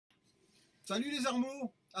Salut les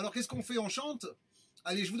Zarmos. Alors qu'est-ce qu'on fait? On chante?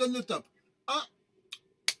 Allez, je vous donne le top. 1,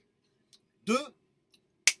 2,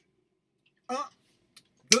 1,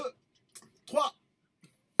 2, 3.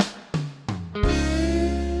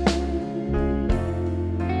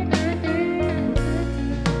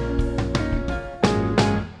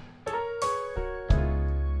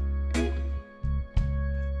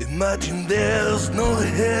 Imagine there's no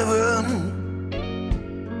heaven.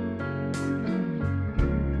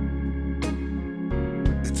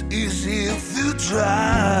 It's easy if you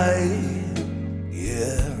try,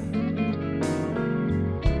 yeah.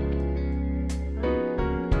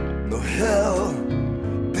 No hell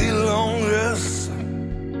below us.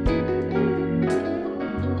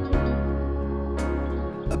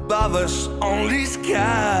 Above us only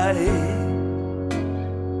sky.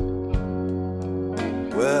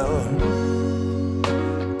 Well,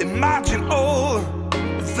 imagine all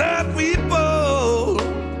the people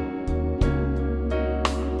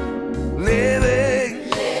living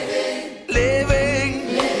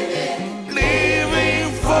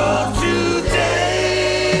for today.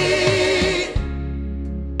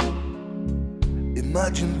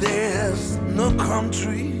 Imagine there's no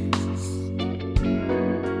countries.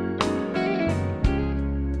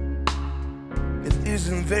 It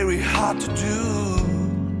isn't very hard to do.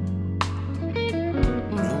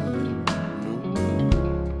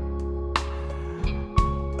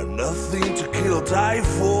 Nothing to kill, die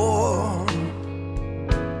for.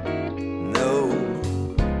 No.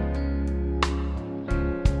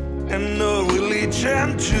 And no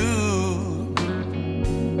religion too.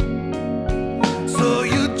 So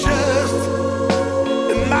you just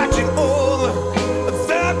imagine all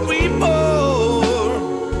that people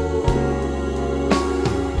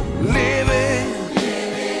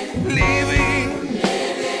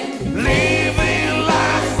living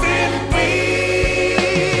life in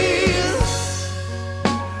peace.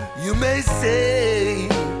 You may say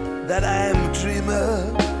that I am a dreamer.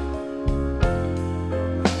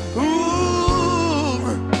 Ooh,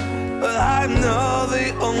 but I'm not the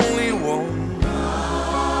only one.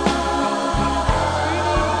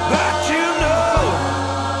 But you know,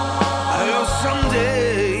 I hope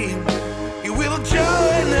someday you will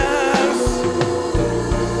join us.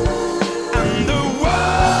 And the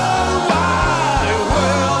world wide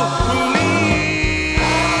world will lead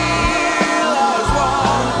as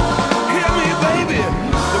one. Hear me, baby.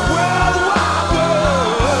 The world wide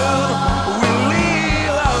world will lead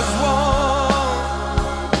as one.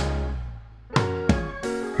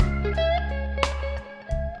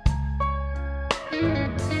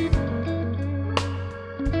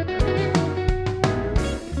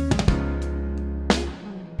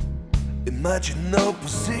 Imagine no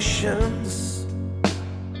positions.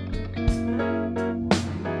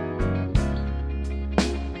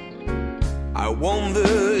 I wonder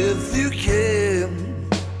if you can.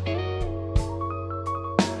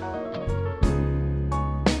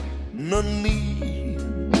 No need,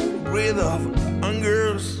 breathe of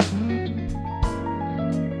hungers.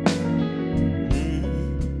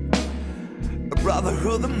 A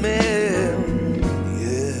brotherhood of men,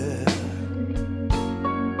 yeah.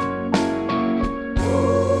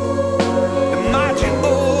 Imagine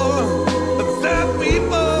all of the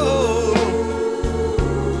people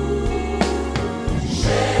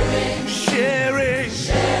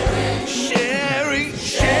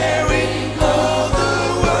sharing all the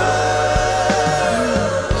world.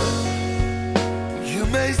 You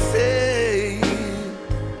may say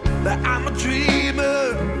that I'm a dreamer.